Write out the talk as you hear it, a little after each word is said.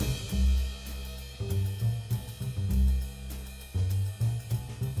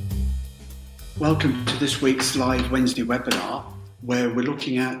Welcome to this week's live Wednesday webinar, where we're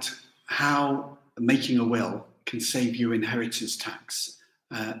looking at how making a will can save you inheritance tax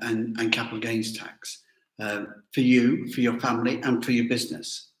and capital gains tax for you, for your family, and for your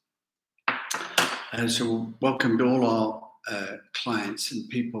business. So welcome to all our clients and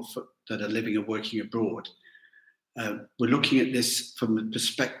people that are living and working abroad. We're looking at this from the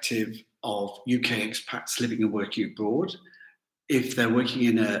perspective of UK expats living and working abroad. If they're working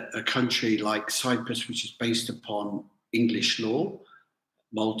in a country like Cyprus, which is based upon English law,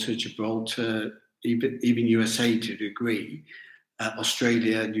 Malta, Gibraltar, even USA to a degree,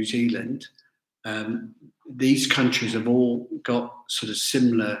 Australia, New Zealand, these countries have all got sort of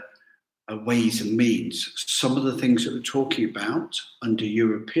similar ways and means. Some of the things that we're talking about under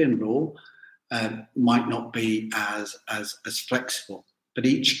European law might not be as flexible, but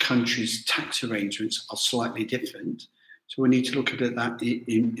each country's tax arrangements are slightly different. So we need to look at that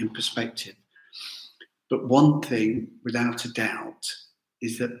in perspective. But one thing, without a doubt,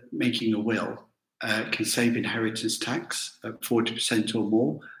 is that making a will can save inheritance tax at 40% or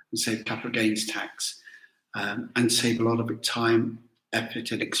more, and save capital gains tax, and save a lot of time,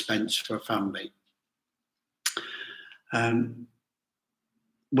 effort, and expense for a family.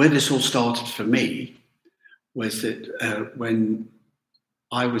 Where this all started for me was that when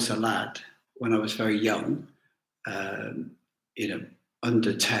I was a lad, when I was very young,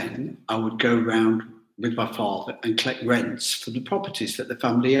 under 10, I would go around with my father and collect rents for the properties that the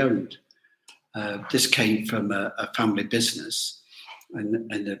family owned. This came from a family business,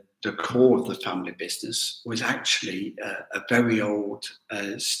 and the core of the family business was actually a very old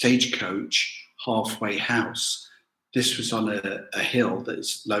stagecoach halfway house. This was on a hill that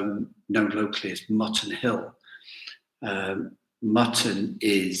is known locally as Mutton Hill. Mutton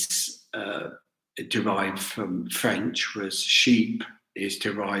is derived from French, whereas sheep is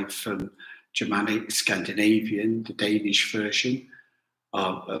derived from Germanic, Scandinavian, the Danish version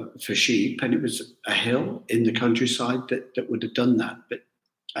for sheep. And it was a hill in the countryside that would have done that. But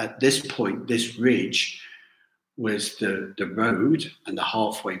at this point, this ridge was the road and the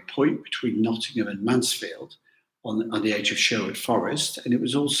halfway point between Nottingham and Mansfield on the edge of Sherwood Forest. And it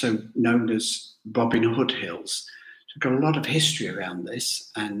was also known as Robin Hood Hills. So we've got a lot of history around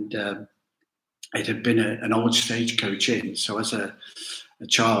this, and it had been an old stagecoach inn. So as a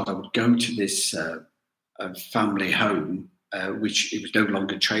child, I would go to this family home, which it was no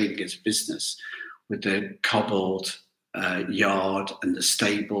longer trading as a business, with the cobbled yard and the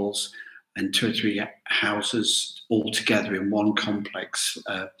stables and 2 or 3 houses all together in one complex,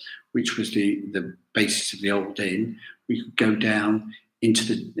 which was the basis of the old inn. We could go down into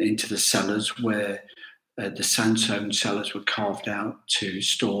the cellars where the sandstone cellars were carved out to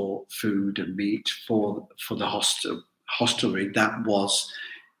store food and meat for the hostelry that was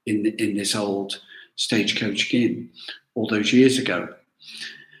in this old stagecoach inn all those years ago.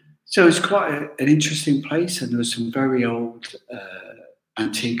 So it's quite an interesting place, and there were some very old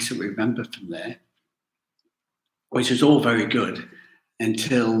antiques that we remember from there, which was all very good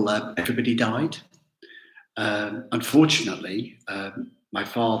until everybody died. Unfortunately, my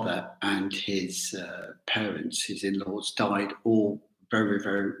father and his parents, his in-laws, died all very,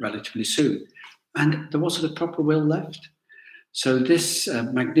 very relatively soon. And there wasn't a proper will left. So this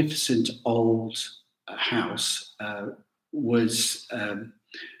magnificent old house was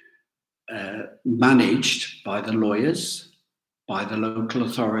managed by the lawyers, by the local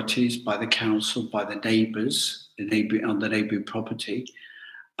authorities, by the council, by the neighbours on the neighbouring property.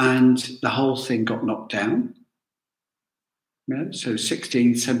 And the whole thing got knocked down. Yeah, so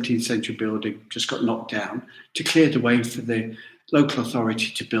 16th, 17th century building just got knocked down to clear the way for the local authority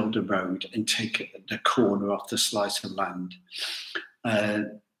to build a road and take the corner off the slice of land.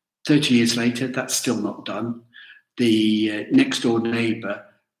 30 years later, that's still not done. The next door neighbour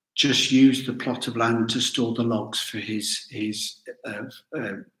just used the plot of land to store the logs for his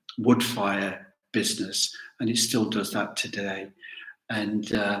wood fire business, and it still does that today.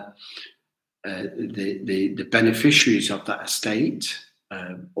 And the beneficiaries of that estate,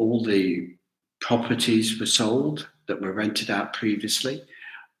 all the properties were sold that were rented out previously.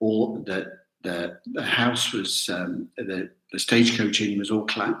 All the house was the stagecoach inn was all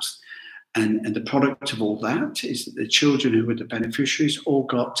collapsed, and the product of all that is that the children who were the beneficiaries all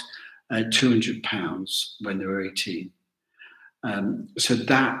got £200 when they were 18. So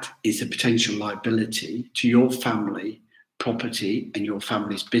that is a potential liability to your family property and your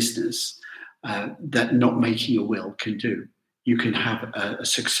family's business that not making a will can do. You can have a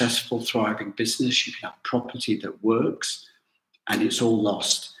successful, thriving business. You can have property that works, and it's all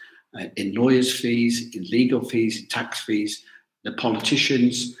lost in lawyers' fees, in legal fees, in tax fees. The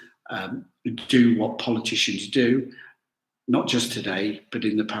politicians do what politicians do, not just today, but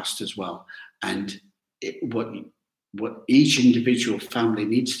in the past as well. And what each individual family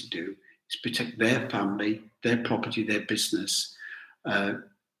needs to do is protect their family, their property, their business,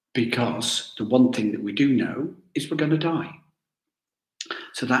 because the one thing that we do know is we're going to die.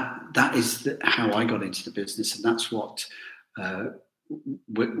 So that is how I got into the business, and that's what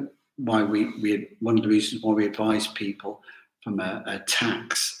why we one of the reasons why we advise people from a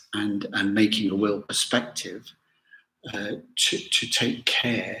tax and making a will perspective to take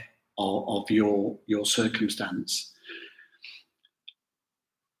care of your circumstance.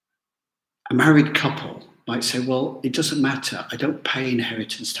 A married couple might say, well, it doesn't matter. I don't pay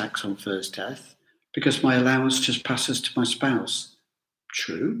inheritance tax on first death because my allowance just passes to my spouse.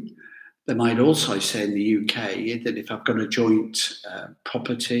 True. They might also say in the UK that if I've got a joint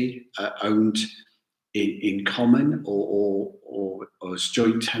property owned in common or as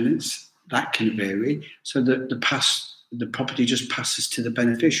joint tenants, that can vary, so that the property just passes to the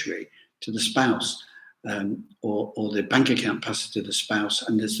beneficiary, to the spouse, or the bank account passes to the spouse,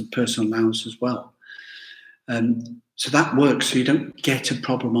 and there's the personal allowance as well. So that works, so you don't get a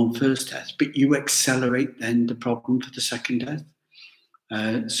problem on first death, but you accelerate then the problem for the second death.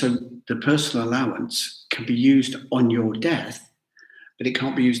 So the personal allowance can be used on your death, but it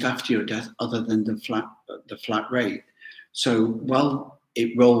can't be used after your death other than the flat rate. So while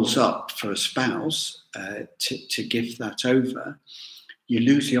it rolls up for a spouse to give that over, you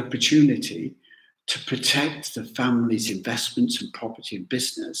lose the opportunity to protect the family's investments and property and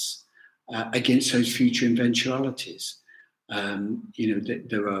business against those future eventualities.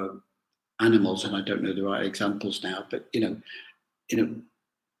 There are animals, and I don't know the right examples now, but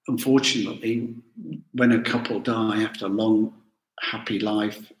unfortunately, when a couple die after a long, happy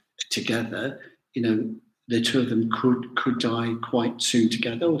life together, the two of them could die quite soon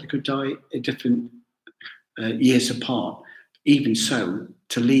together, or they could die at different years apart. Even so,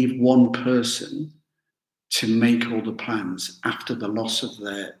 to leave one person to make all the plans after the loss of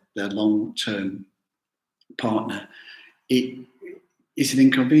their long-term partner, it is an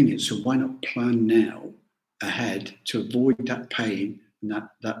inconvenience. So why not plan now ahead to avoid that pain and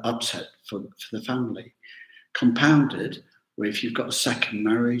that upset for the family? Compounded, where if you've got a second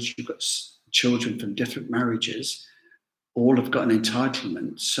marriage, you've got children from different marriages, all have got an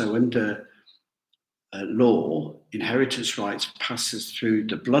entitlement. So under law, inheritance rights passes through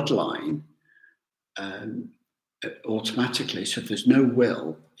the bloodline automatically. So if there's no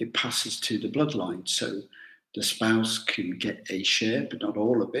will, it passes to the bloodline. So the spouse can get a share, but not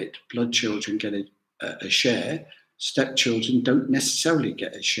all of it. Blood children get a share. Stepchildren don't necessarily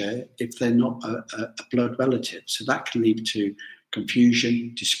get a share if they're not a blood relative. So that can lead to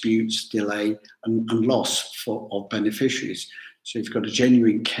confusion, disputes, delay, and loss of beneficiaries. So if you've got a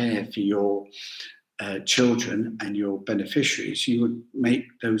genuine care for your children and your beneficiaries, you would make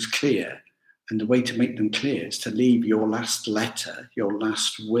those clear. And the way to make them clear is to leave your last letter, your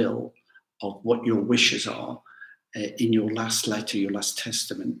last will of what your wishes are in your last letter, your last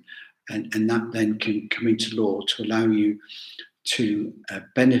testament. And that then can come into law to allow you to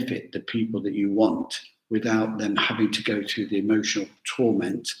benefit the people that you want without them having to go through the emotional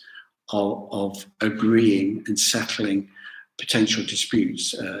torment of agreeing and settling potential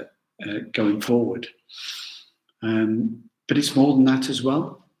disputes going forward. But it's more than that as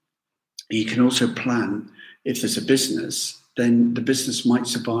well. You can also plan, if there's a business, then the business might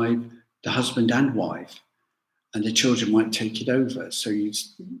survive the husband and wife, and the children might take it over. So you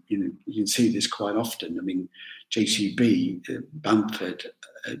can see this quite often. I mean, JCB, Bamford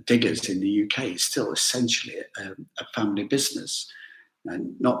Diggers in the UK is still essentially a family business,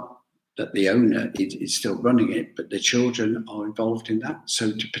 and not that the owner is still running it, but the children are involved in that.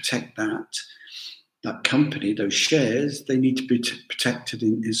 So to protect that company, those shares, they need to be protected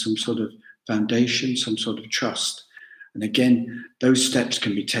in some sort of foundation, some sort of trust. And again, those steps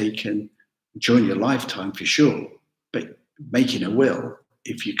can be taken during your lifetime for sure, but making a will,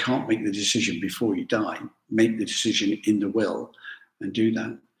 if you can't make the decision before you die, make the decision in the will and do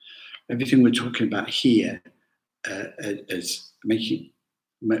that. Everything we're talking about here as making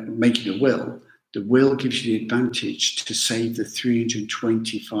a will, the will gives you the advantage to save the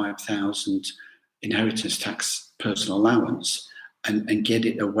 325,000 inheritance tax personal allowance and get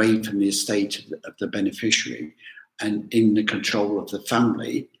it away from the estate of the beneficiary and in the control of the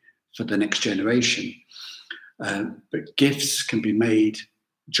family for the next generation. But gifts can be made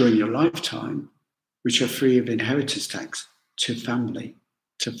during your lifetime which are free of inheritance tax to family.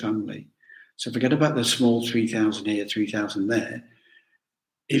 So forget about the small 3,000 here, 3,000 there.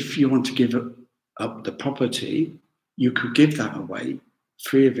 If you want to give up the property, you could give that away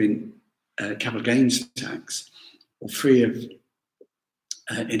free of capital gains tax or free of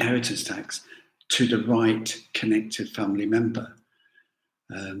inheritance tax to the right connected family member.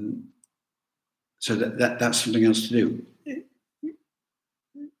 So that's something else to do.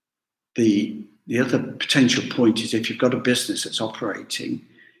 The other potential point is if you've got a business that's operating,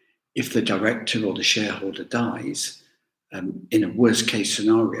 if the director or the shareholder dies, in a worst case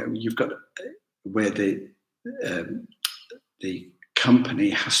scenario, you've got where the company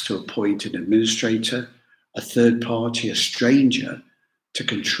has to appoint an administrator, a third party, a stranger to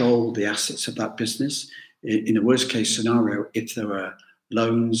control the assets of that business. In a worst case scenario, if there are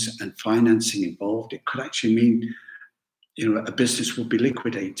loans and financing involved, it could actually mean a business will be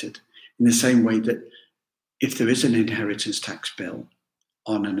liquidated. In the same way that if there is an inheritance tax bill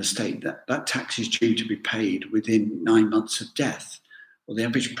on an estate, that tax is due to be paid within 9 months of death. Well, the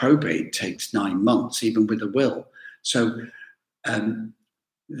average probate takes 9 months, even with a will. So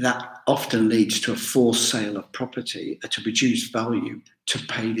that often leads to a forced sale of property at a reduced value to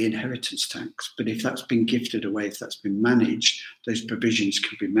pay the inheritance tax. But if that's been gifted away, if that's been managed, those provisions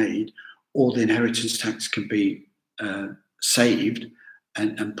can be made, or the inheritance tax can be saved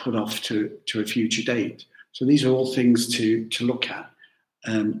and put off to a future date. So these are all things to look at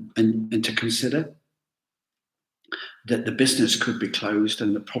and to consider. That the business could be closed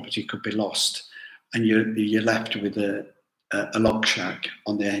and the property could be lost, and you're left with a log shack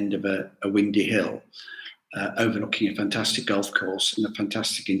on the end of a windy hill, overlooking a fantastic golf course and a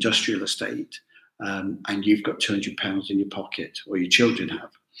fantastic industrial estate, and you've got £200 in your pocket, or your children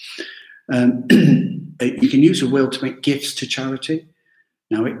have. You can use a will to make gifts to charity.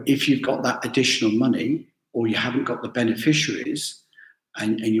 Now, if you've got that additional money, or you haven't got the beneficiaries,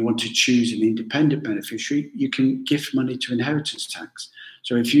 and you want to choose an independent beneficiary, you can gift money to inheritance tax.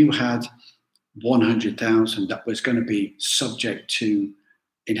 So if you had 100,000 that was going to be subject to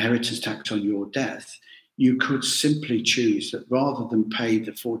inheritance tax on your death, you could simply choose that rather than pay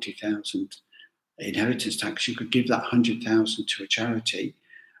the 40,000 inheritance tax, you could give that 100,000 to a charity,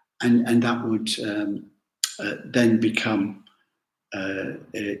 and that would then become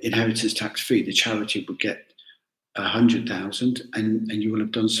inheritance tax free. The charity would get 100,000, and you will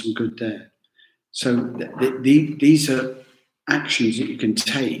have done some good there. So these are actions that you can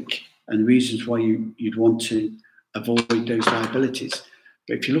take, and reasons why you'd want to avoid those liabilities.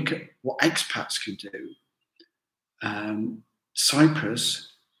 But if you look at what expats can do,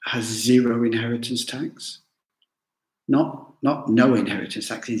 Cyprus has zero inheritance tax. Not no inheritance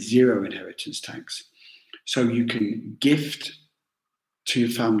tax, it's zero inheritance tax. So you can gift to your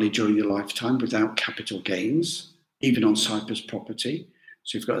family during your lifetime without capital gains, even on Cyprus property.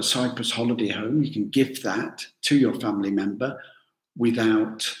 So if you've got a Cyprus holiday home, you can gift that to your family member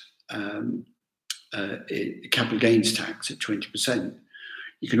without capital gains tax at 20%.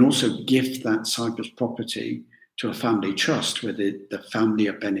 You can also gift that Cyprus property to a family trust where the family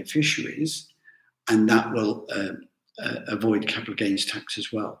are beneficiaries, and that will avoid capital gains tax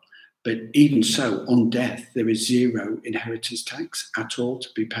as well. But even so, on death, there is zero inheritance tax at all to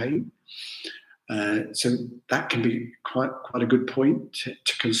be paid. So that can be quite a good point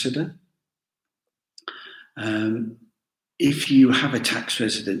to consider. If you have a tax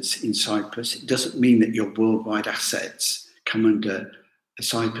residence in Cyprus, it doesn't mean that your worldwide assets come under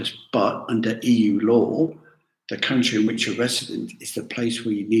Cyprus, but under EU law, the country in which you're resident is the place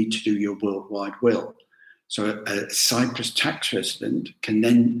where you need to do your worldwide will. So a Cyprus tax resident can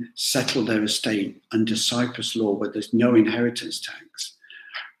then settle their estate under Cyprus law where there's no inheritance tax,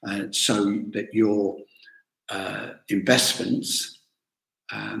 so that your investments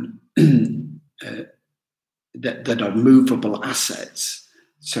that are movable assets.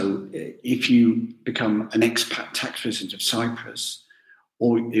 So if you become an expat tax resident of Cyprus,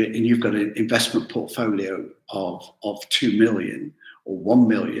 and you've got an investment portfolio of 2 million or 1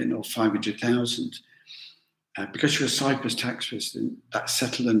 million or 500,000, because you're a Cyprus tax resident that's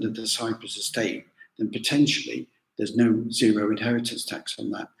settled under the Cyprus estate, then potentially there's no zero inheritance tax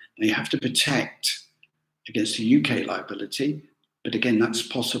on that. Now you have to protect against the UK liability, but again, that's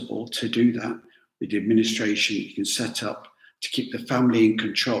possible to do that with the administration. You can set up to keep the family in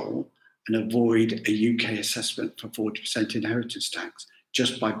control and avoid a UK assessment for 40% inheritance tax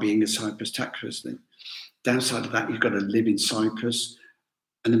just by being a Cyprus tax resident. Downside of that, you've got to live in Cyprus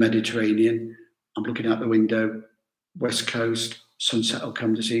and the Mediterranean. I'm looking out the window, West Coast, sunset will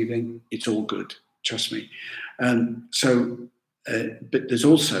come this evening. It's all good, trust me. But there's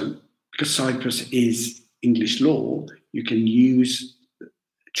also, because Cyprus is English law, you can use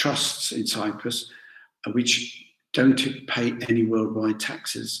trusts in Cyprus which don't pay any worldwide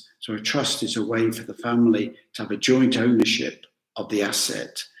taxes. So a trust is a way for the family to have a joint ownership of the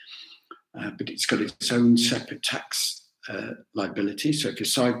asset but it's got its own separate tax liability. So if your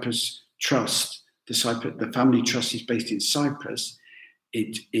Cyprus trust, the family trust is based in Cyprus,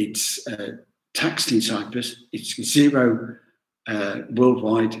 it's taxed in Cyprus, it's zero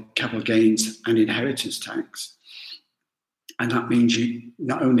worldwide capital gains and inheritance tax. And that means you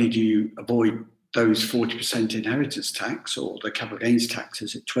not only do you avoid those 40% inheritance tax or the capital gains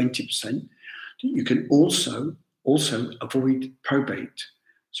taxes at 20%, you can also avoid probate.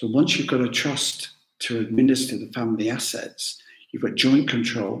 So once you've got a trust to administer the family assets, you've got joint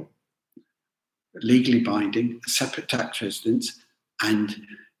control, legally binding, a separate tax residence, and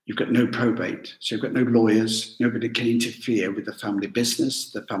you've got no probate. So you've got no lawyers, nobody can interfere with the family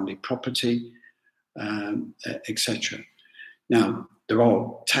business, the family property, etc. Now, there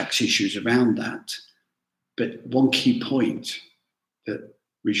are tax issues around that, but one key point that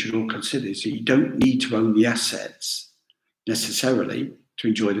we should all consider is that you don't need to own the assets necessarily to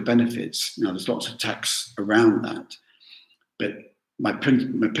enjoy the benefits. Now, there's lots of tax around that, but my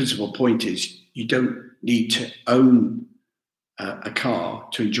principal point is you don't need to own a car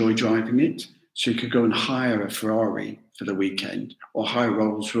to enjoy driving it. So you could go and hire a Ferrari for the weekend or hire a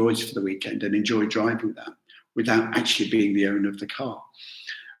Rolls Royce for the weekend and enjoy driving that without actually being the owner of the car.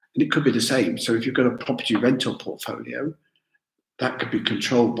 And it could be the same. So if you've got a property rental portfolio, that could be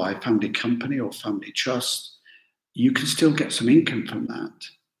controlled by a family company or family trust. You can still get some income from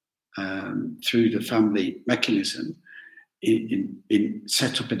that through the family mechanism in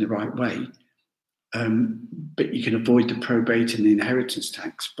set up in the right way. But you can avoid the probate and the inheritance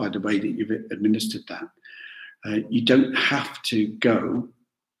tax by the way that you've administered that. You don't have to go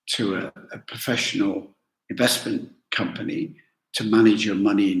to a professional investment company to manage your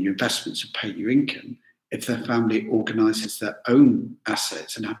money and your investments and pay your income if their family organises their own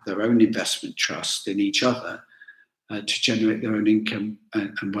assets and have their own investment trust in each other to generate their own income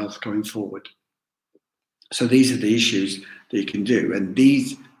and wealth going forward. So these are the issues that you can do. And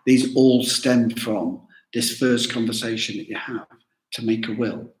these all stem from this first conversation that you have to make a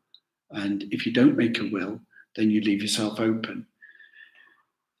will. And if you don't make a will, then you leave yourself open.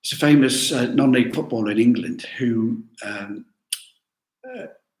 It's a famous non-league footballer in England who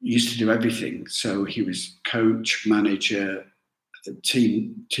used to do everything. So he was coach, manager,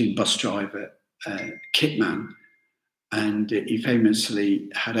 team bus driver, kit man. And he famously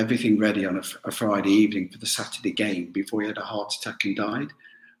had everything ready on a Friday evening for the Saturday game before he had a heart attack and died.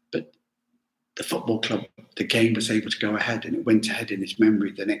 But the football club, the game was able to go ahead, and it went ahead in his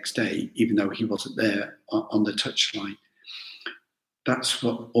memory the next day, even though he wasn't there on the touchline. That's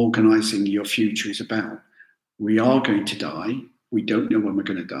what organising your future is about. We are going to die. We don't know when we're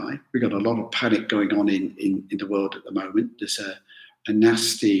going to die. We've got a lot of panic going on in the world at the moment. There's a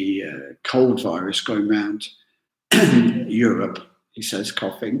nasty cold virus going around Europe, he says,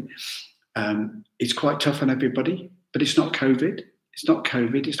 coughing. It's quite tough on everybody, but it's not COVID. It's not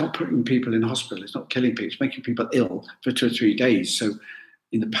COVID. It's not putting people in hospital. It's not killing people. It's making people ill for 2 or 3 days. So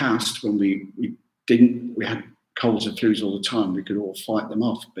in the past, when we had colds and flus all the time, we could all fight them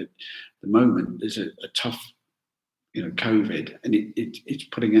off. But at the moment, there's a tough, COVID, and it's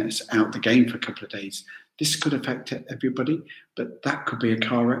putting us out the game for a couple of days. This could affect everybody, but that could be a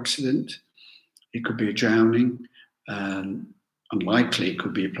car accident. It could be a drowning. Unlikely, it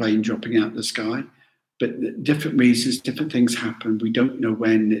could be a plane dropping out of the sky. But different reasons, different things happen. We don't know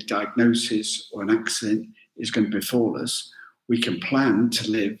when a diagnosis or an accident is going to befall us. We can plan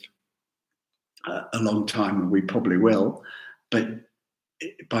to live a long time, and we probably will. But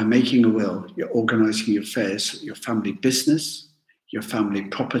by making a will, you're organising your affairs, your family business, your family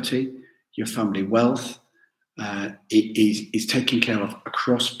property, your family wealth. It is taken care of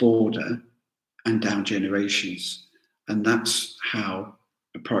across border and down generations. And that's how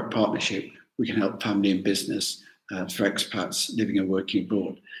a partnership, we can help family and business for expats living and working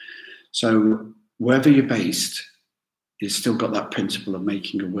abroad. So wherever you're based, you've still got that principle of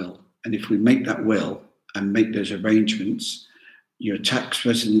making a will. And if we make that will and make those arrangements, your tax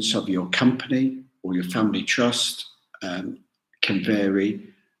residence of your company or your family trust can vary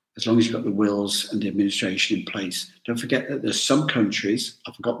as long as you've got the wills and the administration in place. Don't forget that there's some countries,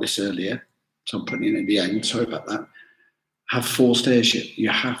 I forgot this earlier, so I'm putting it at the end, sorry about that, have forced heirship. You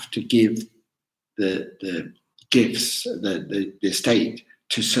have to give the gifts, the estate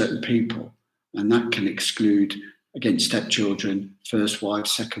to certain people, and that can exclude, again, stepchildren, first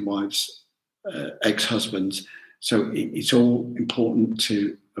wives, second wives, ex-husbands. So it's all important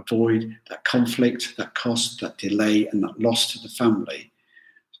to avoid that conflict, that cost, that delay, and that loss to the family,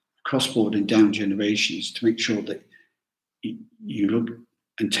 cross-border and down generations, to make sure that you look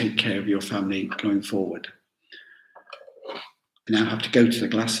and take care of your family going forward. I now have to go to the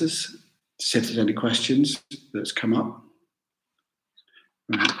glasses. see if there's any questions that's come up.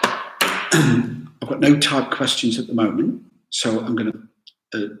 I've got no typed questions at the moment, so I'm going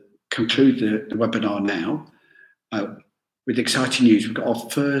to conclude the webinar now. With exciting news, we've got our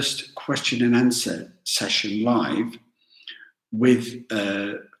first question and answer session live with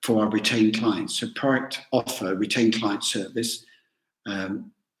for our retained clients. So Proact offer retained client service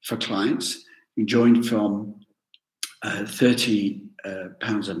for clients. You join from £30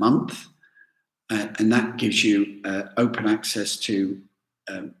 a month, and that gives you open access to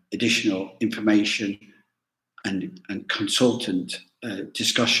additional information and consultant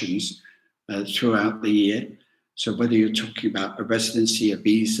discussions throughout the year. So whether you're talking about a residency, a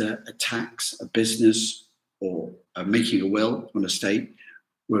visa, a tax, a business, or making a will on a estate,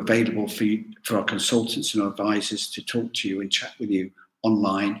 we're available for our consultants and our advisors to talk to you and chat with you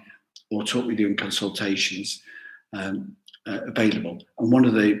online or talk with you in consultations available. And one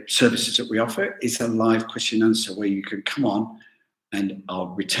of the services that we offer is a live question and answer where you can come on, and our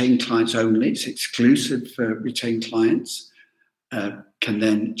retained clients only, it's exclusive for retained clients, can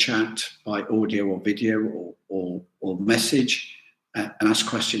then chat by audio or video or message and ask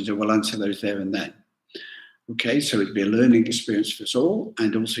questions, and we'll answer those there and then. Okay, so it'll be a learning experience for us all,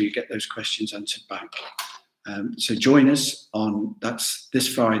 and also you get those questions answered back. So join us that's this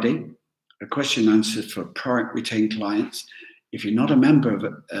Friday, a question and answer for Proact retained clients. If you're not a member of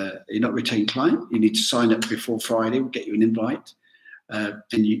you're not a retained client, you need to sign up before Friday. We'll get you an invite.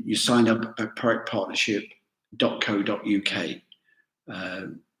 And you sign up at proactpartnership.co.uk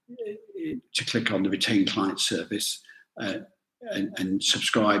to click on the retained client service and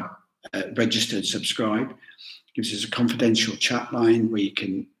subscribe, register and subscribe. Gives us a confidential chat line where you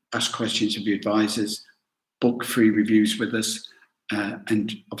can ask questions of your advisors, book free reviews with us,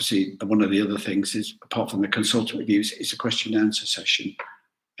 and obviously one of the other things is, apart from the consultant reviews, it's a question and answer session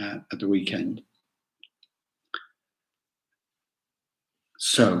at the weekend.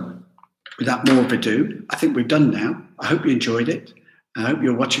 So without more ado, I think we're done now. I hope you enjoyed it. I hope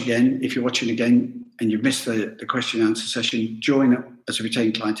you'll watch again. If you're watching again and you've missed the question and answer session, join up as a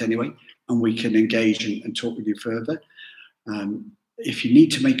retained client anyway, and we can engage and talk with you further. If you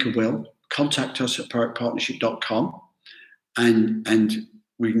need to make a will, contact us at proactpartnership.com and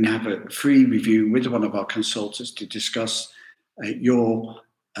we can have a free review with one of our consultants to discuss your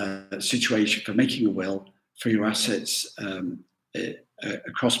situation for making a will for your assets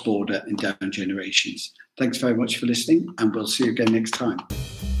across border and down generations. Thanks very much for listening, and we'll see you again next time.